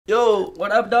Yo,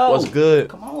 what up, dog? What's good?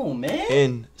 Come on,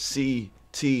 man.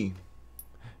 NCT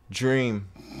Dream.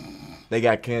 They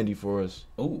got candy for us.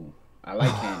 Ooh, I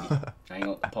like candy. I ain't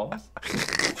gonna pause.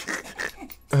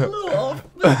 It's a little off,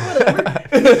 but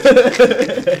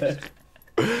whatever.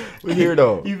 We here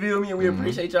though. You feel me? And we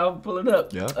appreciate y'all for pulling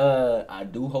up. Yeah. I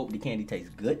do hope the candy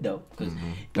tastes good though, cause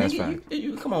That's nigga, fact.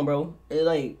 you come on, bro.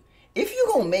 Like, if you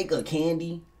gonna make a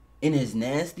candy and it's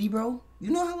nasty, bro,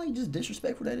 you know how like just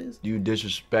disrespectful that is. You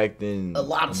disrespecting A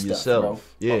lot of yourself. stuff,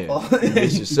 bro. Yeah, you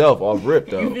diss yourself off rip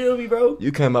though. You feel me, bro?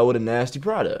 You came out with a nasty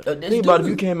product. This Think about dude-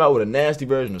 if you came out with a nasty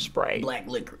version of Sprite. Black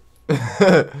liquor.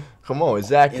 Come on,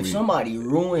 exactly. If somebody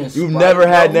ruins, You've Sprite, never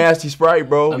had bro, nasty Sprite,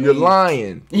 bro. I You're mean,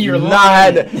 lying. you're You've lying. not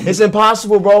had that. It's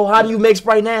impossible, bro. How do you make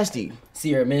Sprite nasty?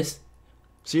 Sierra Mist.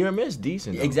 Sierra Mist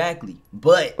decent though. Exactly.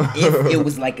 But if it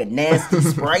was like a nasty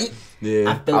Sprite, Yeah,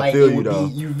 I feel like feel it you would though.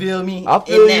 be, you feel me? I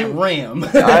feel in you. that realm.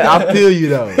 I feel you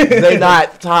though. They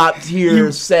not top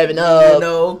tier 7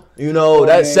 Up. You know?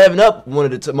 That's man. 7 Up, one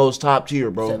of the most top tier,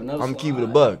 bro. 7-Up's I'm keeping it a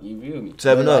fine. buck. You feel me?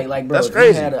 7 But Up. Like, bro, That's if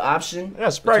crazy. You had an option. I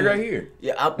got Sprite between- right here.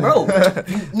 Yeah, bro.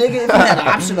 Nigga, if you had an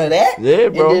option of that, Yeah,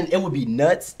 bro. and then it would be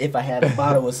nuts if I had a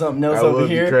bottle of something else That over would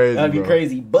be here. crazy, That'd be bro.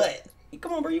 crazy. But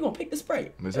come on, bro, you gonna pick the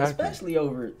Sprite, Exactly. especially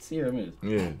over Sierra Mist.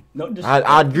 Yeah. No disrespect.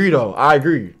 I agree though. I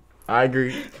agree. I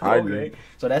agree. Okay.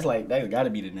 So that's like that got to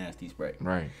be the nasty Sprite.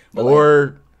 Right. But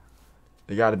Or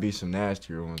there got to be some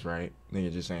nastier ones, right?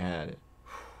 Nigga just ain't had it.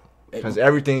 Because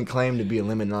everything claimed to be a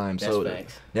lemon lime That's soda.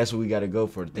 facts. That's what we got to go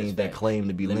for. The things that facts. claim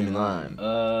to be lemon lime.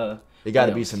 There got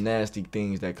to be some nasty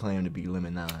things that claim to be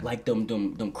lemon lime. like them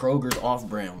Kroger's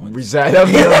off-brand ones.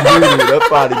 That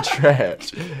body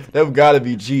trash. Them gotta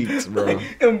be cheeks, bro.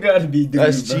 Them gotta be dude,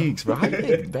 That's bro. cheeks, bro. How you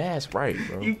make bad Sprite,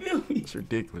 bro? You feel me? It's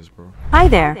ridiculous, bro. Hi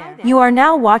there. You are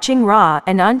now watching Raw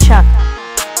and Unchuck.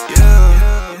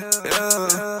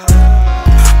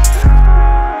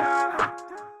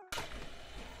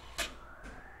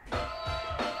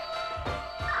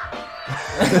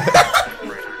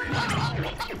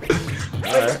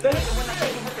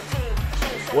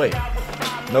 Wait,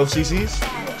 no CCs?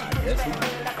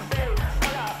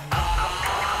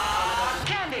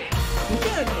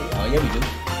 Oh yeah, we do.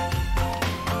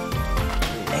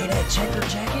 Hey, that checker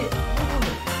jacket.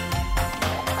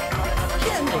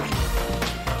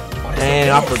 Dang,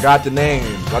 I forgot the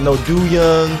names. I know Do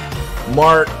Young,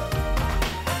 Mark,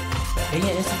 Hey,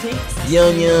 yeah, NCT.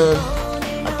 Young.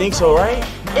 I think so, right?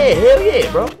 Yeah, hell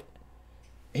yeah, bro.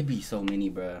 It be so many,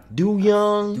 bro. Do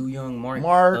Young. Do Young, Mark,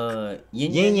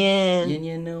 Yin Yin Yan. Yin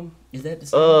Yin, them. Is that the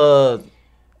same?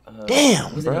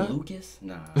 Damn, Was bro. it Lucas?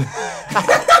 Nah.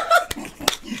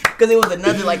 Because it was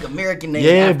another like American name.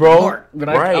 Yeah, after Bro. Mark, but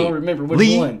I Right. don't remember which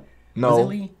Lee? one. No. Was it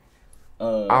Lee?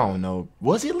 I don't know.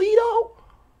 Was it Lee though?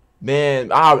 Man,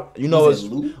 you know, Was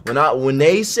it's, it Lou? when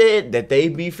they said that they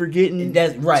be forgetting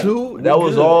That's right. too, We that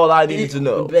was good. all I needed to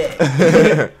know.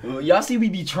 Bet. Well, y'all see we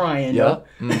be trying, Yeah.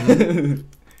 though.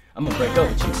 I'm gonna break up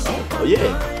with you. Oh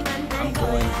yeah. I'm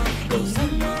going to go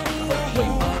see you. Wait,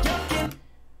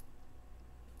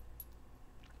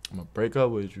 I'm gonna break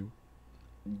up with you.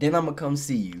 then I'm gonna come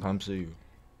see you, Come see you.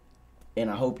 and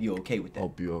I hope you're okay with that.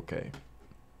 Hope you okay.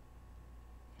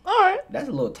 All right. That's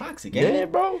a little toxic, ain't Yeah,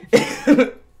 it? bro.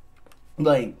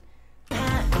 Like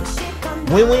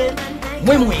Win-win.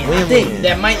 win-win. I Win-win. think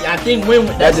that might. I think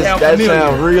win-win. That That just sounds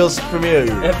familiar. real familiar.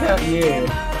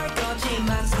 Yeah.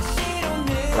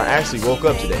 I actually woke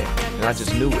up today and I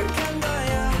just knew it.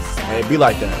 And it'd be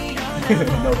like that.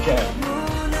 No cap.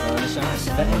 Sun shines.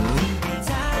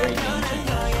 Everything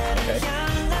changes. Okay.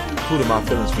 Including my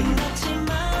feelings for you.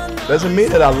 Doesn't mean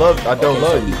that I don't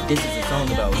love you. This is a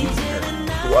song about losing her.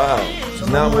 Wow. So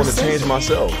now I want to change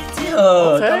myself. Yeah,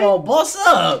 Okay. come on, boss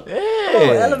up. Yeah. Come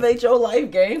on, elevate your life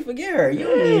game. Forget her. You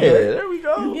don't need Yeah, her. there we You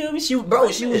go. feel me? She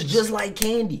was just like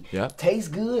candy. Yep. Tastes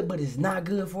good, but it's not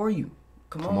good for you.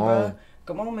 Come on, on. bro.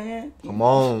 Come on, man. Come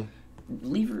on.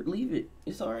 Leave it.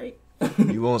 It's all right.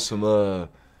 You want some what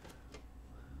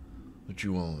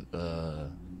you want?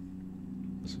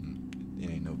 It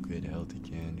ain't no good healthy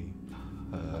candy.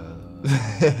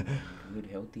 Good,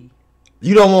 healthy.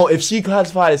 You don't want, if she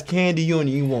classified as candy, you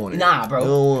want it. Nah, bro. You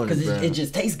don't want Because it, bro. it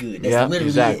just tastes good. That's Yeah, literally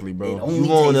exactly, it. bro. It only You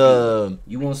want tastes good.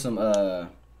 You want some I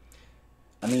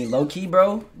mean, low key,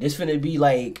 bro. This finna be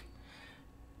like,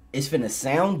 it's finna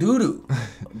sound doo doo,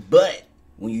 but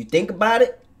when you think about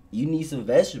it, you need some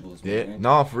vegetables, yeah, man.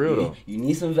 nah, for real though. You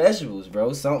need some vegetables,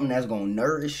 bro. Something that's gonna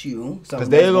nourish you. Because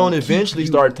they're gonna eventually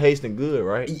start tasting good,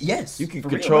 right? Yes, You can for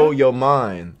real, control bro. your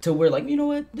mind. To where, like, you know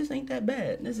what? This ain't that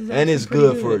bad. This is And it's actually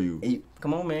pretty good for you. And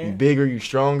come on, You man. bigger, you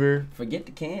stronger, Forget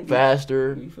the candy.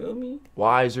 faster, You feel me?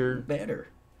 wiser. Better.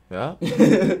 Yeah.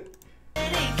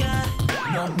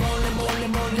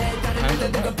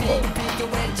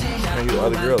 Man, you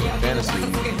other girls in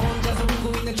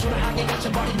fantasy.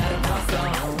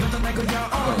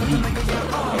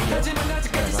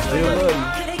 I still love you.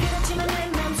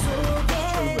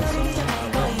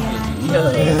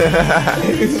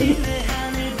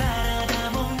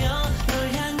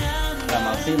 Got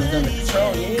my feelings under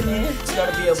control, yeah, man. You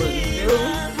gotta be able to feel me.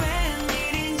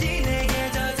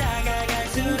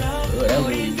 Oh, that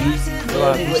was easy. Feel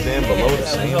like you stand below the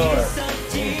scene.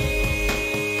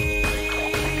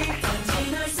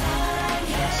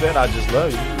 Said I just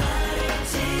love you.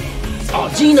 Oh,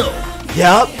 Gino.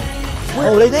 Yup.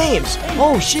 Oh, they names.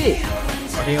 Oh shit.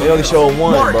 They only show one,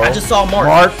 Mark. bro. I just saw Mark.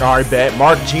 Mark, alright, bet.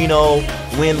 Mark, Gino,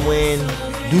 Win,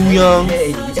 Do Young.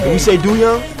 Did we say Do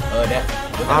Young?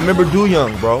 I remember Do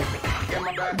Young, bro.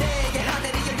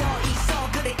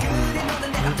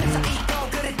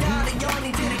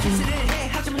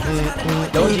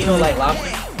 Don't Gino like lobster?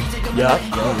 Yup.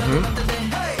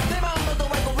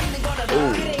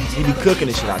 Oh, he be cooking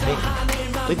and shit, I think.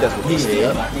 I think that's what he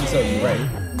said. I think so, you're right.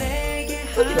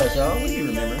 Look at us, y'all. What do you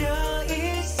remember?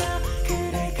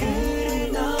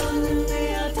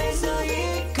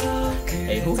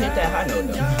 Hey, who hit that high note,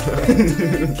 though?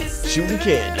 Shooting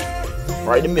candy.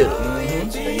 Right in the middle.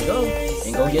 There you go.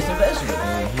 And go get some vegetables.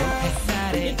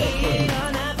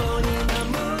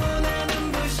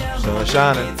 Sun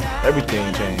shining.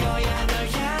 Everything changed.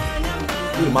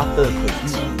 Dude, my thug cook.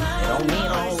 It don't mean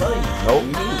I don't love you. Nope.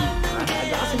 I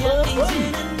got some love for you.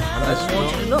 I just want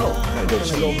you to know. I go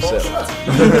cheat yourself.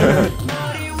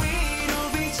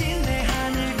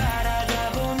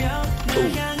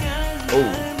 Oh.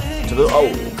 To the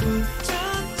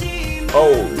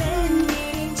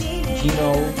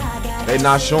Gino. They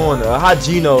not showing how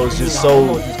Gino's just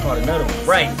so Just caught another one.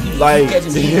 Right. He like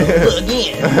catching Gino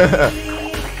again.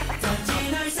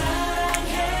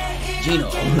 Gino.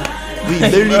 we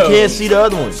literally can't see the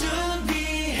other ones.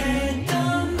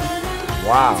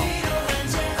 Wow.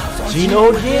 Gino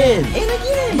again. And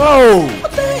again. Bro.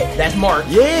 What the heck? That's Mark.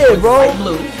 Yeah, bro. Light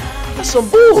blue. That's some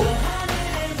bull.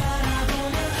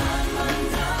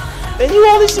 And you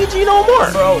only see Gino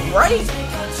Mark. Bro, right?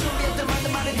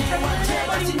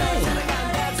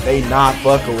 They not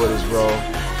fucking with us, bro.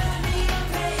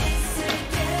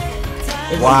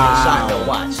 It's Wow. gonna be a shot though,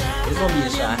 watch. It's gonna be a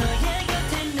shot.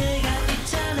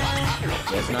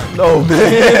 That's not No,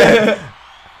 man.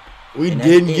 We And that's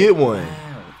didn't it. get one.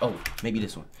 Oh, maybe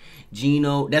this one.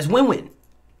 Gino, that's Win-Win.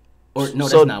 Or no,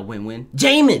 So- that's not Win-Win.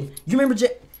 Jamin. You remember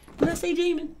Did I say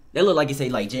Jamin? That looked like it say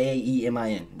like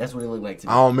Jaemin. That's what it looked like to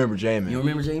me. I don't remember Jamin. You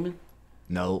remember Jamin?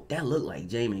 No. That looked like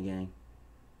Jamin, gang.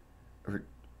 Or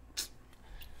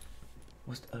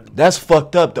what's the other one? That's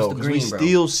fucked up though, What's the because we green, bro?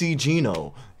 still see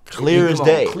Gino clear Come as on,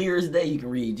 day. Clear as day, you can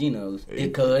read Gino's.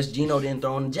 Because Gino didn't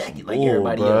throw on the jacket like Ooh,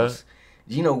 everybody bruh. else.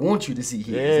 Gino wants you to see his.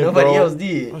 Yeah, Nobody bro. else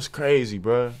did. That's crazy,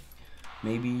 bro.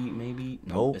 Maybe.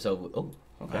 No, Nope. it's over. Oh,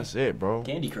 okay. That's it, bro.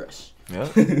 Candy Crush. Yeah,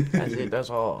 that's it. That's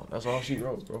all. That's all she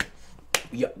wrote, bro.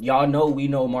 Y'all know we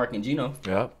know Mark and Gino.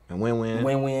 Yep, and win-win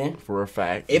Win-win. for a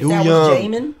fact. If Do that Young. was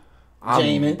Jamin,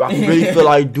 Jamin. I really feel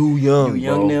like Do Young, Do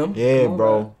Young bro. them. Yeah, Come on,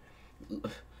 bro.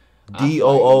 I feel like it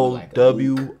was like a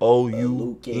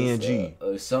Lucas DOOWOUNG.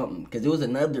 or something, because it was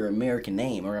another American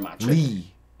name, or am I tripping?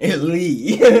 Lee.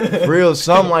 Lee. For real,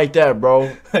 something like that,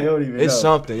 bro. I don't even know. It's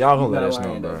something. Y'all gonna let Not us know,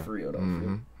 lying, though, bro. For real, though. For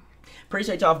real.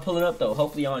 Appreciate y'all for pulling up, though.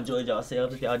 Hopefully y'all enjoyed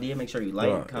yourselves. If y'all did, make sure you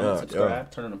like, comment, subscribe,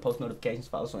 turn on the post notifications,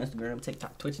 follow us on Instagram,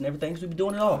 TikTok, Twitch, and everything, because we be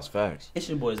doing it all. That's facts. It's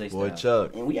your boys, Boy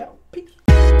Chuck. And we out. Peace.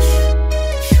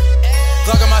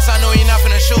 Glock on my side, know he not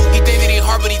finna shoot. He think that he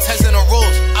hard, but he testing the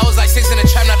rules. I was like 6 in the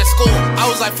trap, not the school. I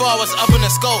was like 4, I was up in the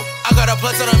scope. I got a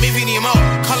blood on me, we need more.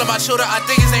 Calling my shooter, I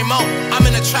think his name Mo. I'm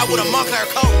in the trap with a Montclair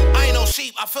coat. I ain't no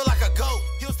sheep, I feel like a goat.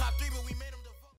 He was top 3.